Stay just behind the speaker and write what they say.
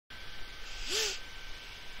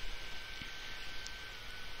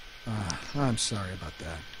I'm sorry about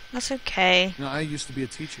that. That's okay. You know, I used to be a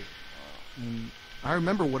teacher. I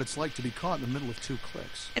remember what it's like to be caught in the middle of two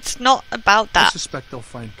cliques. It's not about I that. suspect they'll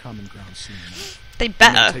find common ground soon enough. They It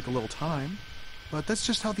might better. take a little time, but that's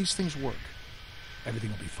just how these things work.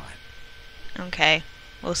 Everything will be fine. Okay,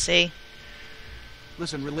 we'll see.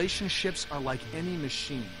 Listen, relationships are like any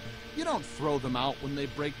machine. You don't throw them out when they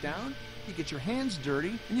break down. You get your hands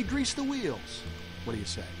dirty and you grease the wheels. What do you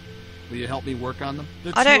say? Will you help me work on them?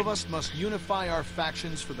 The I two don't- of us must unify our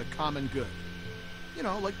factions for the common good. You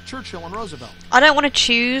know, like Churchill and Roosevelt. I don't want to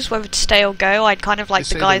choose whether to stay or go. I'd kind of like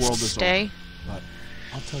They the say guys world to is stay. over, but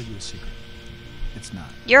I'll tell you a secret. It's not.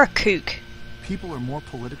 You're a kook. People are more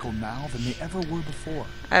political now than they ever were before.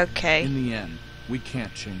 Okay. In the end, we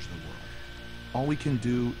can't change the world. All we can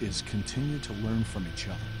do is continue to learn from each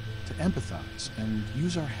other, to empathize, and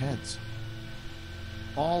use our heads.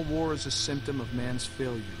 All war is a symptom of man's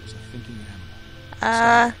failure as a thinking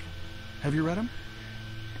animal. Have you read them?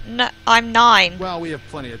 No, I'm 9. Well, we have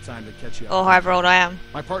plenty of time to catch you up. Or however old I am.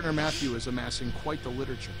 My partner Matthew is amassing quite the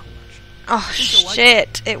literature collection. Oh think you'll like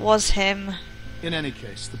shit, it was him. In any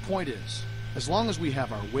case, the point is, as long as we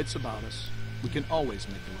have our wits about us, we can always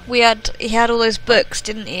make the right. He had all those books,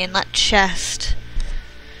 didn't he, in that chest.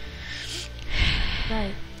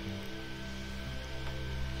 Right.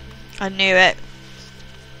 I knew it.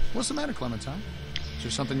 What's the matter, Clementine? Is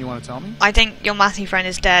there something you want to tell me? I think your Matthew friend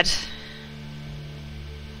is dead.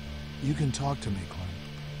 You can talk to me, Clem.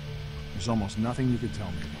 There's almost nothing you could tell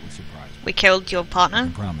me that would surprise me. We killed your I partner.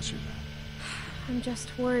 can promise you that. I'm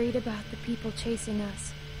just worried about the people chasing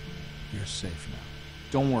us. You're safe now.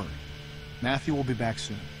 Don't worry. Matthew will be back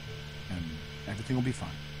soon, and everything will be fine.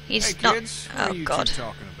 He's Hey not. kids, what Oh are you god. two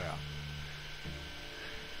talking about?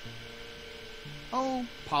 Oh,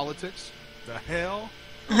 politics. The hell?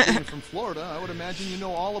 Being from Florida, I would imagine you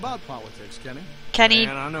know all about politics, Kenny. Kenny.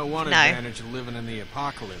 Man, I know one no. advantage of living in the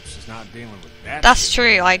apocalypse is not dealing with that That's shit.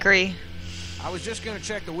 true. I agree. I was just gonna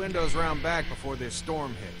check the windows round back before this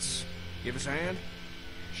storm hits. Give us a hand?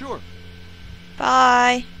 Sure.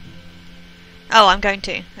 Bye. Oh, I'm going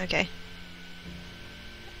to. Okay.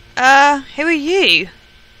 Who are you?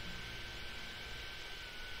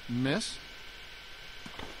 Miss?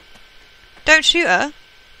 Don't shoot her.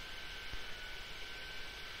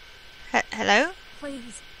 Hello?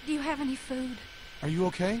 Please, do you have any food? Are you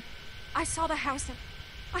okay? I saw the house and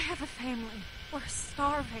I have a family. We're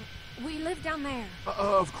starving. We live down there.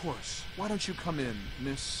 Of course. Why don't you come in,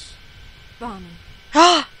 Miss... Bonnie.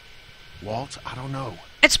 Walt, I don't know.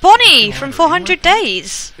 It's Bonnie You from want 400 anyone?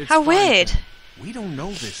 Days. It's How fine, weird. Clem. We don't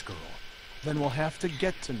know this girl. Then we'll have to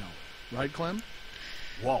get to know her. Right, Clem?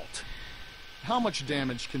 Walt. How much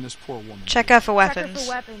damage can this poor woman Check do? her for Check her weapons. for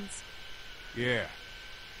weapons. Yeah.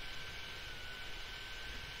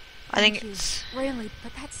 I think Thank you. it's. Really,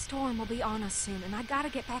 but that storm will be on us soon, and I gotta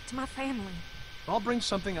get back to my family. I'll bring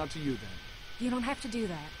something out to you then. You don't have to do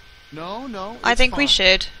that. No, I it's think we fine.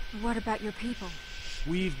 should. What about your people?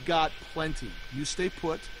 We've got plenty. You stay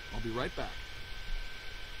put. I'll be right back.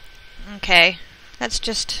 Okay. Let's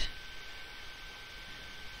just.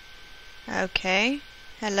 Okay.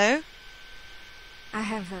 Hello? I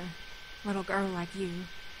have a little girl like you.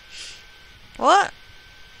 What?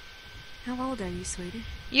 How old are you, sweetie?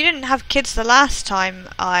 You didn't have kids the last time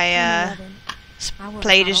I 11. I was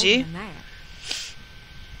played a lot as older you. than that.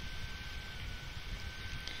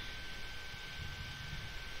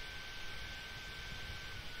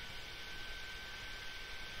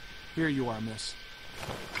 Here you are, miss.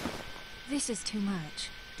 This is too much.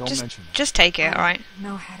 Don't mention it. Just take it, I alright? don't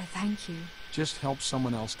know how to thank you. Just help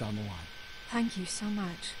someone else down the line. Thank you so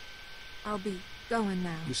much. I'll be going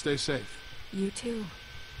now. You stay safe. You too.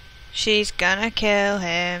 She's gonna kill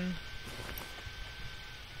him.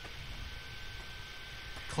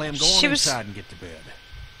 Clem, go She on was- inside and get to bed.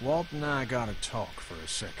 Walt and I gotta talk for a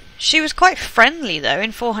second. She was quite friendly though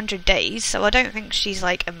in 400 Days, so I don't think she's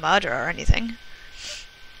like a murderer or anything.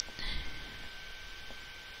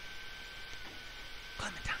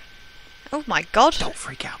 Clementine, Oh my god. don't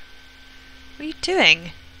freak out. What are you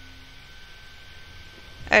doing?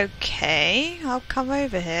 Okay, I'll come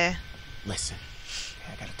over here. Listen,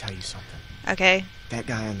 I gotta tell you something. Okay. That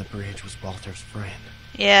guy on the bridge was Walter's friend.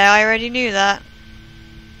 Yeah, I already knew that.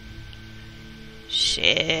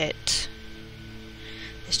 Shit.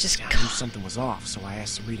 It's just I knew something was off, so I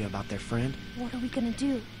asked Rita about their friend. What are we gonna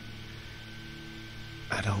do?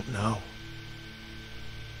 I don't know.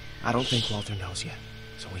 I don't think Walter knows yet,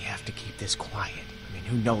 so we have to keep this quiet. I mean,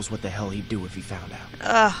 who knows what the hell he'd do if he found out.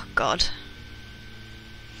 Oh god.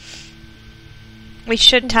 We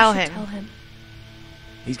should tell him. Tell him.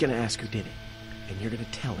 He's gonna ask who did it, and you're gonna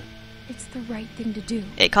tell him. It's the right thing to do.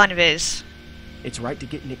 It kind of is. It's right to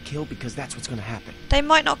get Nick killed because that's what's gonna happen. They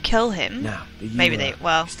might not kill him. Now, do you, Maybe they,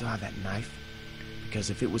 well... you still have that knife? Because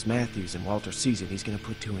if it was Matthews and Walter sees it, he's gonna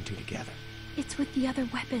put 2 and 2 together. It's with the other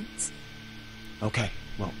weapons. Okay,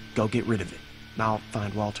 well, go get rid of it. I'll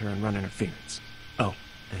find Walter and run interference. Oh,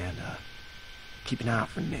 and, keep an eye out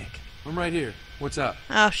for Nick. I'm right here. What's up?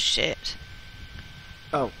 Oh, shit.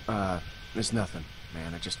 Oh, it's nothing,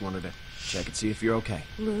 man. I just wanted to check and see if you're okay.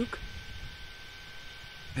 Luke?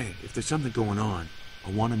 Hey, if there's something going on, I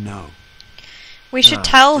want to know. We should No,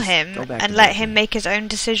 tell just him go back and to let bed, him man. make his own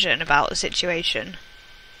decision about the situation.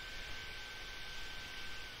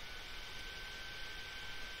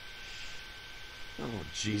 Oh,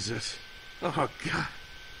 Jesus. Oh, God.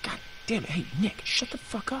 God damn it. Hey, Nick, shut the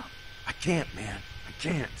fuck up. I can't, man. I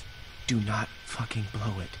can't. Do not fucking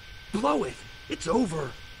blow it. Blow it. It's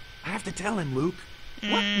over. I have to tell him, Luke.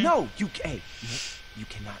 What? No, hey, Nick, you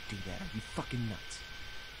cannot do that. Are you fucking nuts?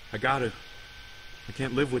 I gotta. I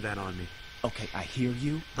can't live with that on me. Okay, I hear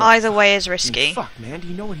you. but- Either way is I mean, risky. fuck, man. Do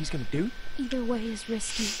you know what he's gonna do? Either way is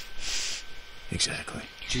risky. Exactly.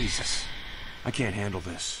 Jesus. I can't handle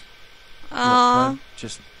this. Look, Oh, Clem,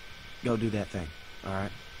 just go do that thing,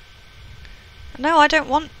 alright? no, I don't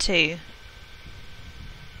want to.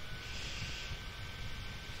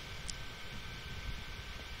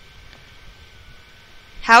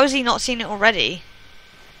 How has he not seen it already?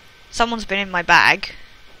 Someone's been in my bag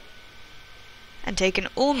and taken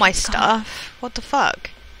all my stuff. What the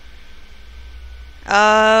fuck?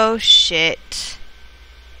 Oh shit.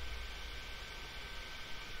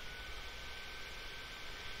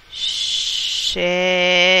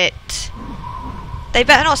 Shit. They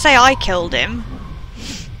better not say I killed him.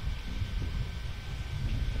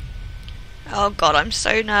 Oh god, I'm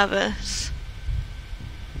so nervous.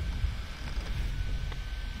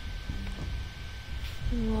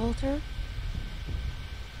 Walter?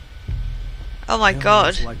 Oh my I always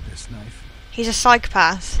god. like this knife. He's a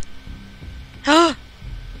psychopath.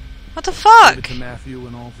 What the Gave fuck? it to Matthew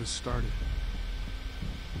when all this started.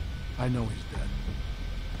 I know he's dead.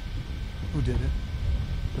 Who did it?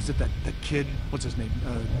 Was it that kid? What's his name?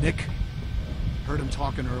 Nick? Heard him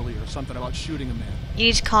talking earlier. Something about shooting a man. You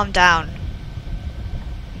need to calm down.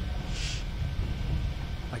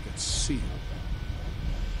 I could see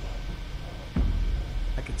it.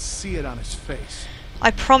 I could see it on his face.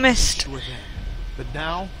 I promised. Sure then. But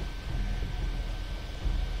now,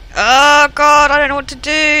 Oh god, I don't know what to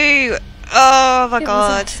do. Oh my It was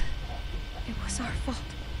god. us. It was our fault.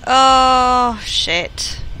 Oh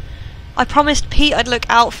shit. I promised Pete I'd look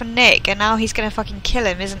out for Nick, and now he's gonna fucking kill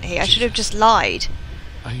him, isn't he? I should have just lied.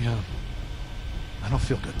 I don't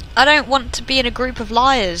feel good. I don't want to be in a group of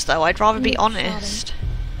liars, though. I'd rather be Nick shot honest.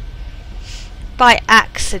 By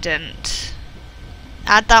accident.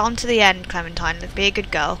 Add that onto the end, Clementine. Be a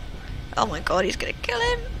good girl. Oh my god, he's gonna kill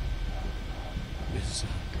him.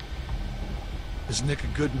 Is Nick a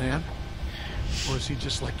good man? Or is he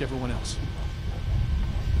just like everyone else?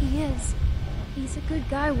 He is. He's a good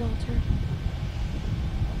guy, Walter.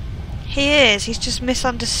 He is. He's just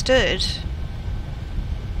misunderstood.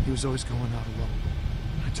 He was always going out alone.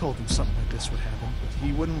 I told him something like this would happen, but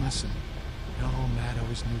he wouldn't listen. No, Matt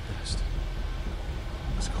always knew best.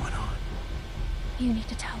 What's going on? You need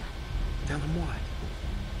to tell him Tell him what?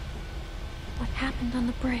 what happened on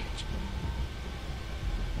the bridge.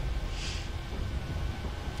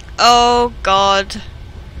 Oh god.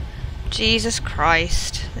 Jesus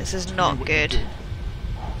Christ. This is not what you good. did.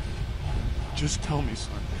 Just tell me,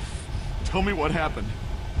 son. Tell me what happened.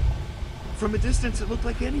 From a distance, it looked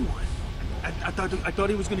like anyone. I thought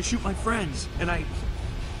he was going to shoot my friends, and I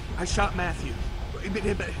shot Matthew. But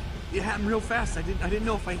it happened real fast. I didn't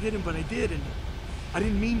know if I hit him, but I did, and I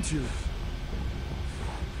didn't mean to.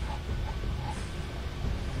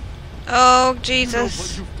 Oh You know what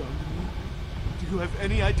Jesus. you've done to me? Do you have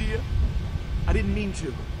any idea? I didn't mean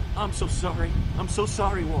to. I'm so sorry. I'm so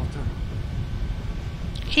sorry, Walter.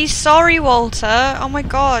 He's sorry, Walter. Oh my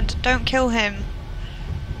god. Don't kill him.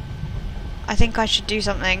 I think I should do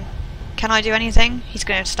something. Can I do anything? He's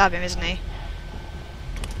going to stab him, isn't he?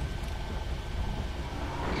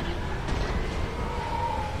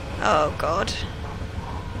 Oh god.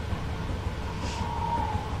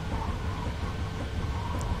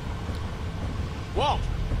 Walt,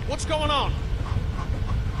 what's going on?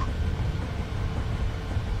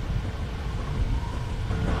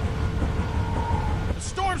 The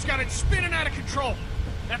storm's got it spinning out of control.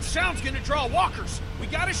 That sound's gonna draw walkers. We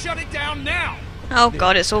gotta shut it down now. Oh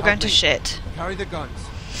god, it's all going to shit. Carry the guns.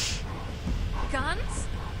 Guns?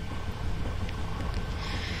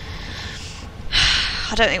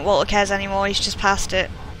 I don't think Walter cares anymore, he's just past it.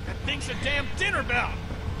 That Thing's a damn dinner bell.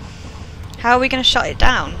 How are we going to shut it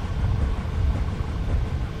down?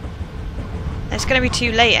 It's going to be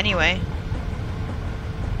too late anyway.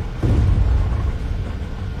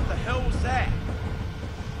 What the hell was that?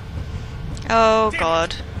 Oh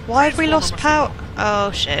god. Why have we lost power?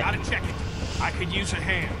 Oh shit. Gotta check it. I could use a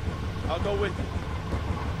hand. I'll go with you.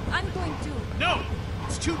 I'm going to. No,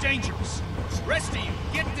 it's too dangerous. Rest of you,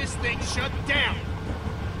 get this thing shut down.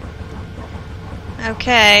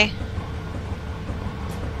 Okay.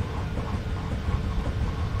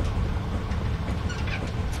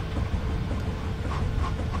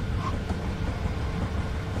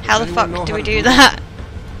 How the fuck do we do that?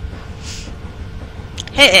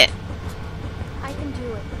 Hit it. I can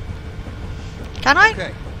do it. Can I?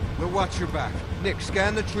 Okay, we'll watch your back. Nick,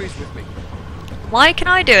 scan the trees with me. Why can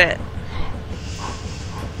I do it?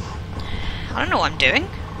 I don't know what I'm doing.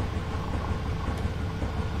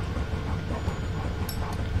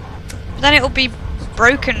 But then it'll be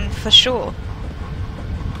broken for sure.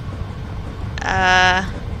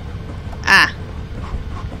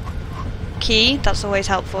 Key, that's always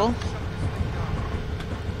helpful.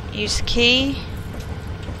 Use key.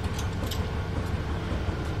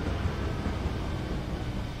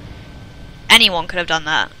 Anyone could have done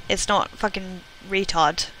that. It's not fucking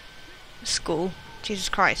retard school. Jesus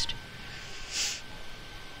Christ.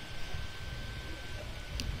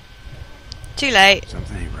 Too late.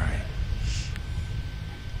 Something ain't right.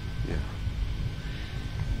 Yeah.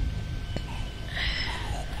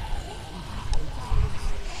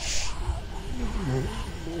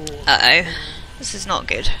 Uh-oh. This is not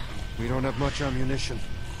good. We don't have much ammunition.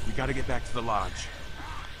 We gotta get back to the lodge.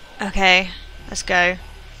 Okay, let's go.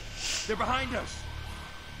 They're behind us.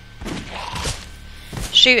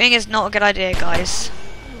 Shooting is not a good idea, guys.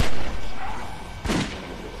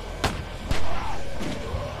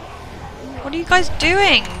 What are you guys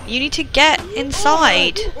doing? You need to get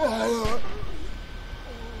inside.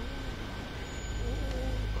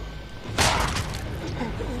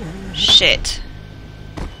 Shit.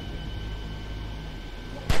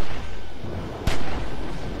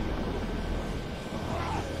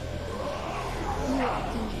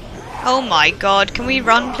 Oh my god, can we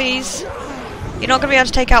run please? You're not going to be able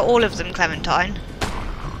to take out all of them, Clementine.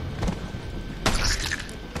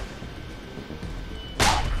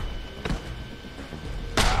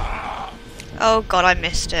 Oh god, I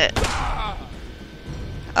missed it.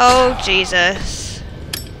 Oh Jesus.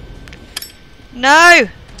 No!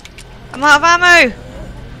 I'm out of ammo!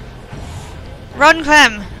 Run,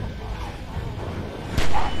 Clem!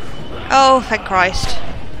 Oh, thank Christ.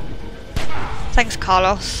 Thanks,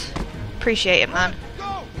 Carlos. Appreciate it, man.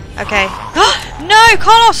 Okay. No,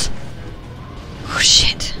 Carlos! Oh,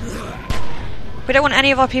 shit. We don't want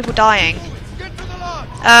any of our people dying.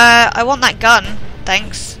 I want that gun.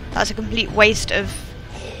 Thanks. That's a complete waste of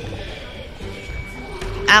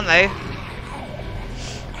ammo.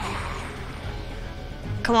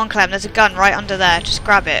 Come on, Clem. There's a gun right under there. Just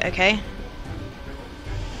grab it, okay?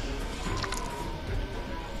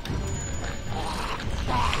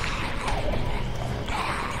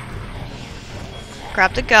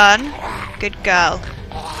 Grab the gun. Good girl.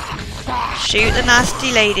 Shoot the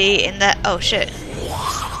nasty lady in there. Oh shit.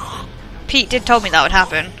 Pete did tell me that would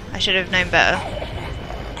happen. I should have known better.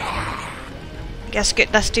 Guess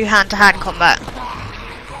good. Let's do hand-to-hand combat.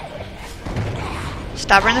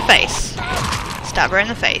 Stab her in the face. Stab her in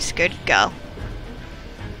the face. Good girl.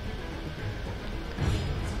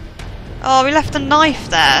 Oh, we left the knife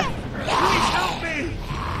there. Please help me!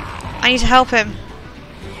 I need to help him.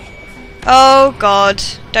 Oh god,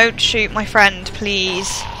 don't shoot my friend,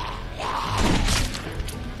 please.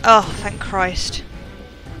 Oh, thank Christ.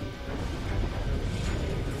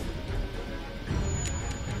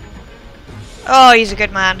 Oh, he's a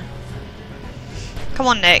good man. Come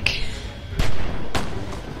on, Nick.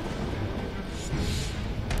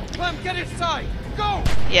 Clem, get inside! Go!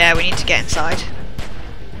 Yeah, we need to get inside.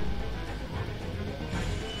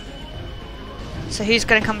 So who's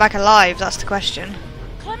going to come back alive? That's the question.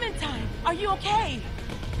 Clementine, are you okay?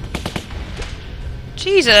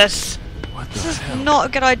 Jesus! What the This is hell? not a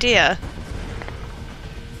good idea.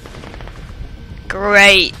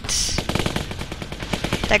 Great.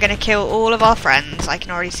 They're gonna kill all of our friends. I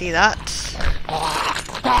can already see that.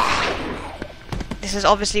 This is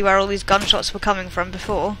obviously where all these gunshots were coming from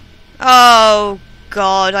before. Oh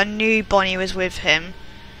god, I knew Bonnie was with him.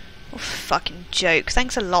 Oh, fucking joke.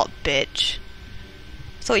 Thanks a lot, bitch.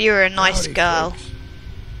 Thought you were a nice Howdy, girl. folks.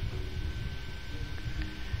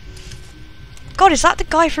 God, is that the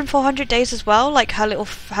guy from 400 Days as well? Like her little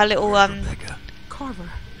Rebecca. Carver.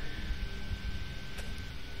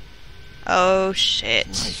 Oh shit.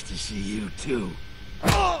 Nice to see you too.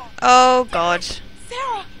 Oh god.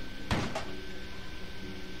 Sarah!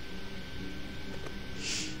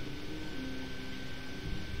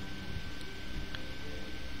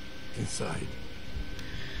 Inside.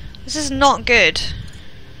 This is not good.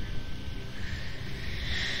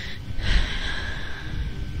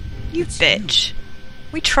 You bitch.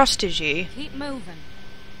 We trusted you. Keep moving.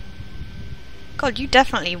 God, you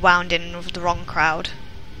definitely wound in with the wrong crowd.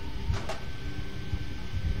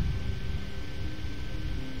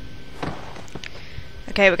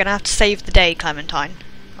 Okay, we're gonna have to save the day, Clementine.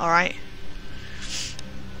 Alright?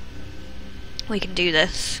 We can do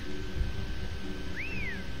this.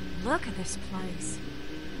 Look at this place.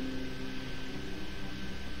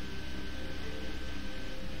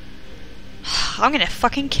 I'm gonna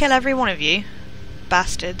fucking kill every one of you.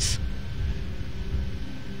 Bastards.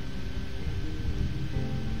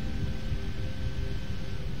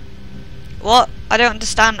 What? I don't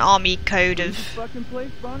understand army code of... fucking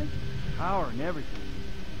place, Bonnie? Power and everything.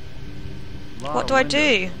 What do I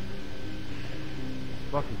do?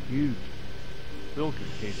 Fucking huge. Filter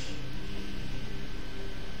cated.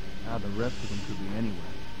 Now the rest of them could be anywhere.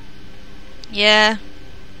 Yeah.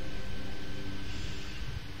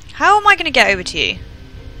 How am I gonna get over to you?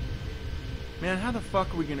 Man, how the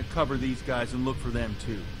fuck are we gonna cover these guys and look for them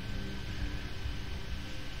too?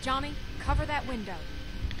 Johnny, cover that window.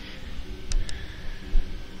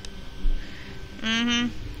 Mm-hmm.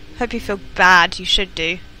 Hope you feel bad. You should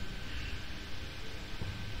do.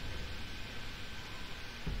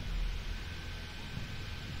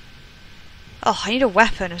 Oh, I need a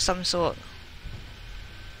weapon of some sort.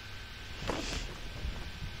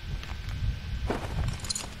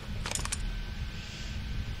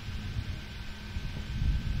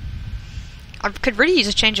 I could really use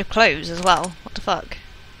a change of clothes as well. What the fuck?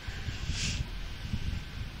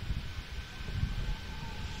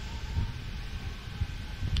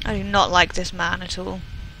 I do not like this man at all.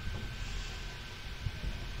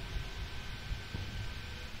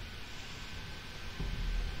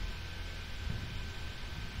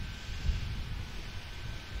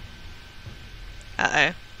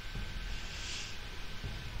 Uh-oh.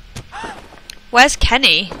 Where's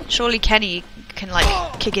Kenny? Surely Kenny can,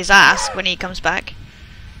 like, kick his ass when he comes back.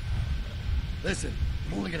 Listen,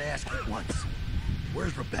 I'm only gonna ask you once.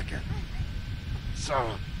 Where's Rebecca?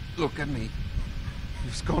 Sarah, look at me.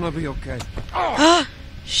 It's gonna be okay.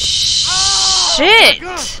 Shit!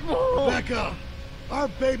 Rebecca! Our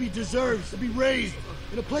baby deserves to be raised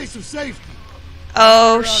in a place of safety.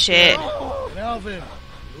 Oh shit. And Alvin,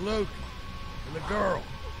 Luke, and the girl.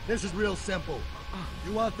 This is real simple.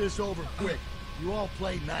 You want this over quick. You all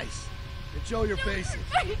play nice. And show your faces.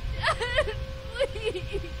 Please.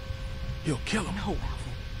 He'll kill him. No,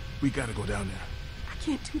 Alvin. We gotta go down there. I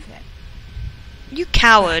can't do that. You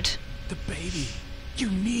coward. The baby. You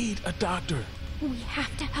need a doctor. We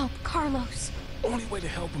have to help Carlos. Only way to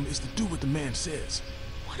help him is to do what the man says.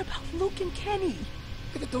 What about Luke and Kenny?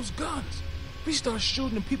 Look at those guns. If we start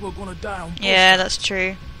shooting and people are gonna die on both Yeah, sides. that's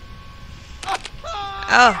true.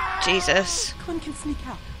 Oh, Jesus. Glenn can sneak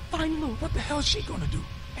out. Find Luke. What the hell is she gonna do?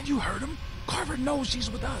 And you heard him. Carver knows she's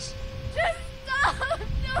with us. Just stop!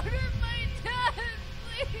 Don't hurt my dad,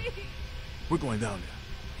 please! We're going down there.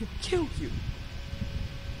 He'll kill you.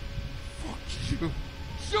 Fuck you.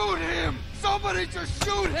 Shoot him! Somebody just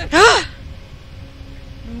shoot him!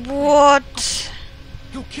 What?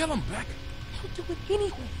 He'll kill him, Beck. He'll do it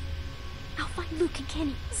anyway. I'll find Luke and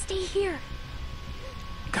Kenny. Stay here.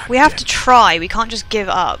 God We have damn to it. try. We can't just give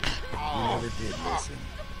up. You never did listen.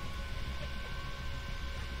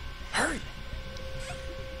 Hurry.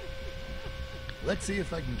 Let's see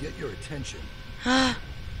if I can get your attention.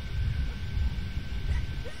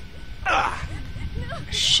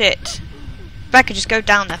 Shit. Becca, just go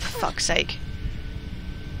down there for fuck's sake.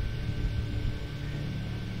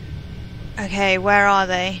 Okay, where are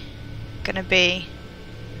they gonna be?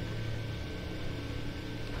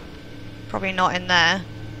 Probably not in there.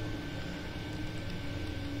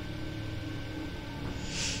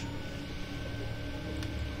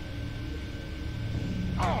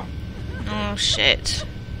 Oh shit.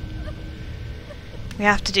 We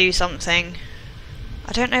have to do something.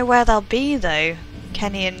 I don't know where they'll be though.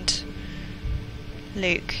 Kenny and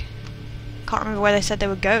Luke. Can't remember where they said they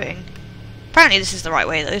were going. Apparently this is the right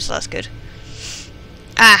way though, so that's good.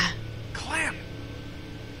 Ah! Clem.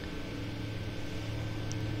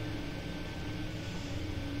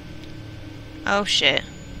 Oh shit.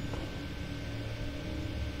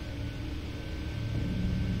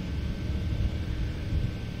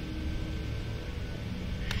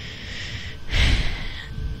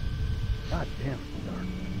 God damn, it's dark.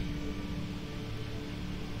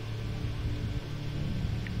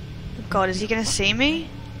 God, is he gonna see me?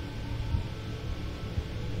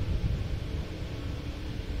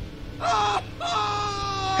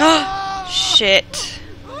 Shit.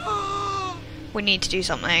 We need to do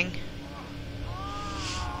something.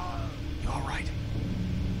 You alright?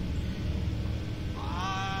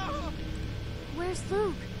 Where's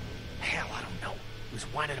Luke? Hell, I don't know. He was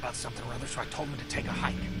whining about something or other, so I told him to take a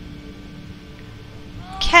hike.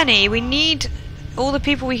 Kenny, we need all the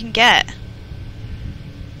people we can get.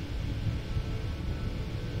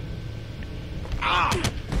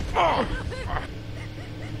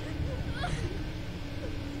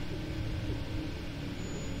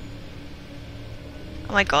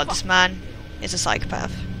 Oh my god, this man is a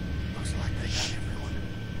psychopath. Looks like they got everyone.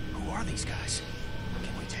 Who are these guys?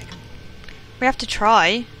 Can we take them? We have to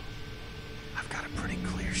try. I've got a pretty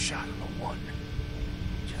clear shot on the one.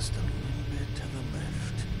 Just a little bit to the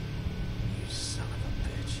left. You son of a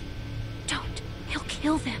bitch. Don't. He'll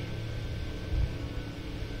kill them.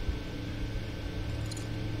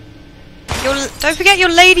 Don't forget your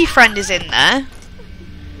lady friend is in there.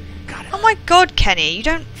 Oh my god, Kenny, you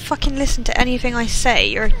don't fucking listen to anything I say.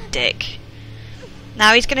 You're a dick.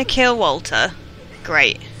 Now he's gonna kill Walter.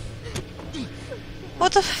 Great.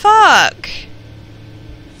 What the fuck?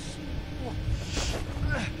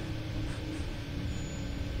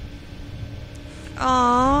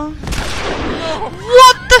 Aww.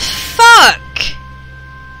 What the fuck?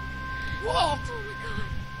 Walt!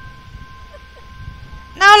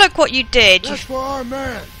 Now look what you did, you That's for our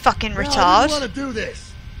man. fucking Now, I retard. didn't want to do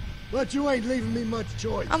this, but you ain't leaving me much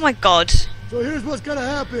choice. Oh my god. So here's what's gonna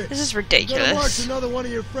happen. This is I'm gonna march ridiculous. another one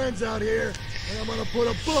of your friends out here, and I'm gonna put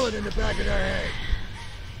a bullet in the back of their head.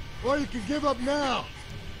 Or you can give up now.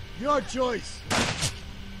 Your choice.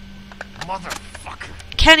 Motherfucker.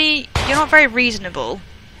 Kenny, you're not very reasonable.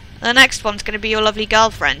 The next one's gonna be your lovely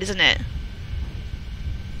girlfriend, isn't it?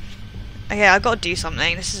 Okay, I've got to do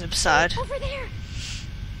something. This is absurd. Over there.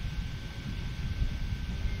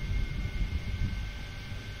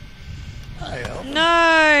 Hi, Alvin.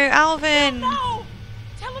 No, Alvin. No!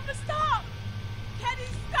 Tell him to stop! Kenny,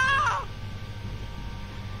 stop!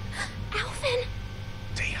 Alvin.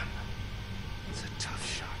 Damn. It's a tough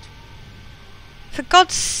shot. For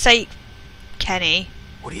God's sake, Kenny.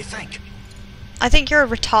 What do you think? I think you're a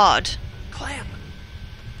retard. Clem.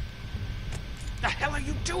 The hell are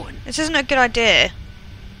you doing? This isn't a good idea.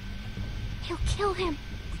 He'll kill him.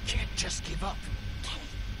 We can't just give up. Kenny,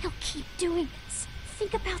 he'll keep doing this.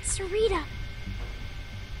 Think about Sarita.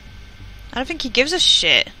 I don't think he gives a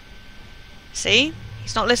shit. See?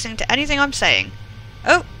 He's not listening to anything I'm saying.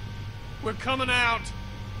 Oh! We're coming out.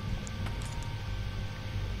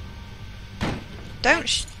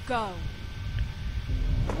 Don't Go.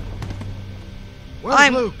 Where's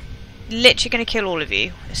I'm Luke? literally gonna kill all of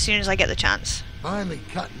you as soon as I get the chance. Finally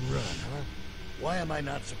cut and run, huh? Why am I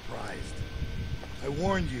not surprised? I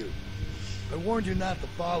warned you. I warned you not to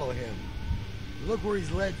follow him. Look where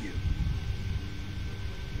he's led you.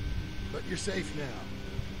 But you're safe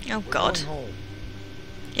now. Oh We're god. going home.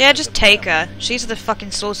 Yeah, just take her. She's the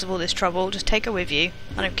fucking source of all this trouble. Just take her with you.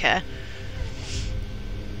 I don't care.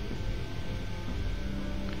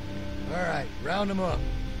 Alright, round them up.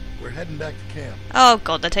 We're heading back to camp. Oh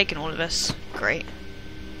god, they're taking all of us. Great.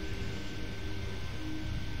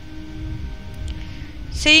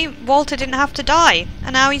 See, Walter didn't have to die,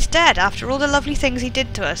 and now he's dead after all the lovely things he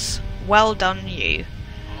did to us. Well done, you.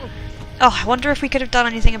 Oh, I wonder if we could have done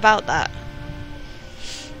anything about that.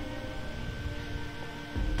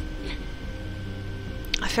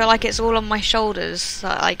 I feel like it's all on my shoulders.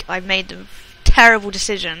 Like I made a terrible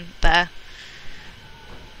decision there.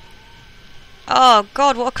 Oh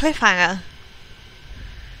god, what a cliffhanger.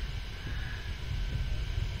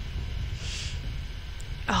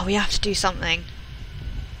 Oh, we have to do something.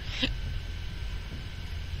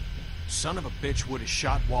 Son of a bitch would have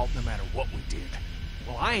shot Walt no matter what we did.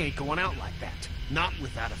 Well, I ain't going out like that. Not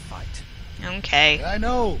without a fight. Okay. I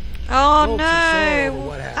know. Oh Folks are sore over no!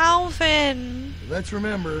 what happened. Alvin! Let's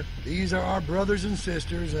remember, these are our brothers and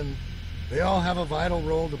sisters, and they all have a vital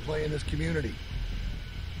role to play in this community.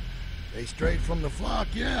 They strayed from the flock,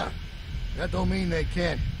 yeah. That don't mean they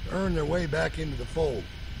can't earn their way back into the fold.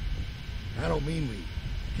 I don't mean we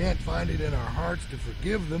can't find it in our hearts to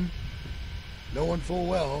forgive them, knowing full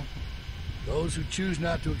well those who choose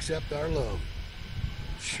not to accept our love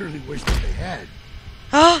surely wish that they had.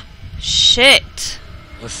 Oh! Shit!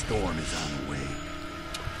 A storm is on the way.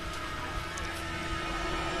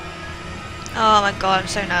 Oh my god, I'm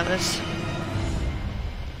so nervous.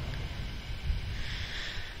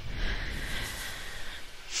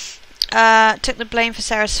 Took the blame for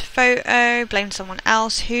Sarah's photo, blamed someone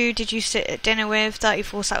else. Who did you sit at dinner with?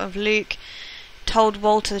 34 sat with Luke. Told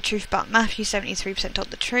Walter the truth about Matthew, 73% told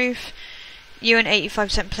the truth. You and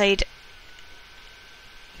 85% played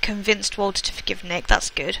convinced Walter to forgive Nick, that's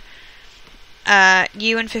good.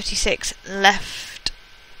 You and 56 left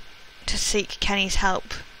to seek Kenny's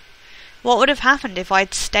help. What would have happened if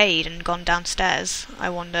I'd stayed and gone downstairs, I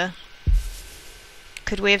wonder?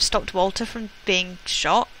 Could we have stopped Walter from being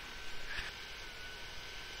shot?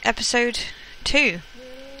 Episode 2.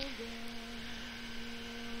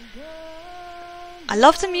 I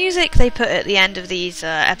love the music they put at the end of these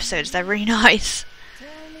episodes, they're really nice.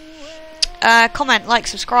 Comment, like,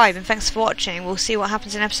 subscribe, and thanks for watching. We'll see what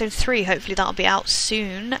happens in episode 3, hopefully that'll be out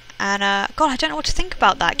soon. And God, I don't know what to think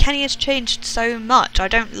about that. Kenny has changed so much. I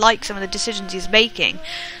don't like some of the decisions he's making.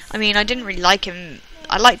 I mean, I didn't really like him.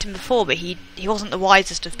 I liked him before, but he wasn't the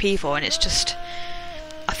wisest of people, and it's just,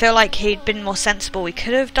 I feel like he'd been more sensible. We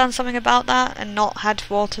could have done something about that and not had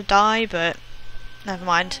Walter die, but never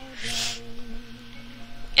mind.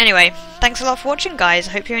 Anyway, thanks a lot for watching, guys.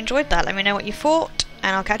 I hope you enjoyed that. Let me know what you thought,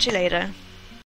 and I'll catch you later.